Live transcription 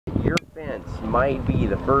fence might be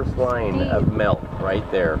the first line of melt right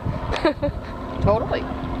there. Totally.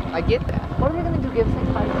 I get that. What are we going to do? Give us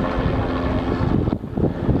like 5 minutes?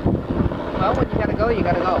 Well, when you gotta go, you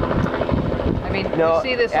gotta go. I mean, No, you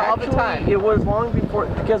see this all the time. It was long before,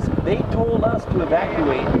 because they told us to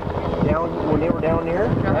evacuate down when they were down there.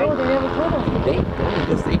 Right? No, they never told us.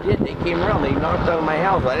 Yes, they did. They came around. They knocked on my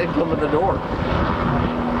house. I didn't come to the door.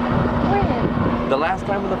 When? The last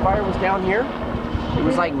time the fire was down here, it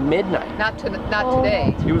was like midnight. Not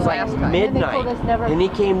today. It was like Last time. midnight, and he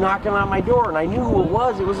came knocking on my door, and I knew who it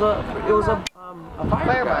was. It was a fire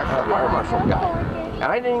Fire marshal. marshal. A fire marshal guy, and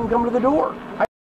I didn't even come to the door.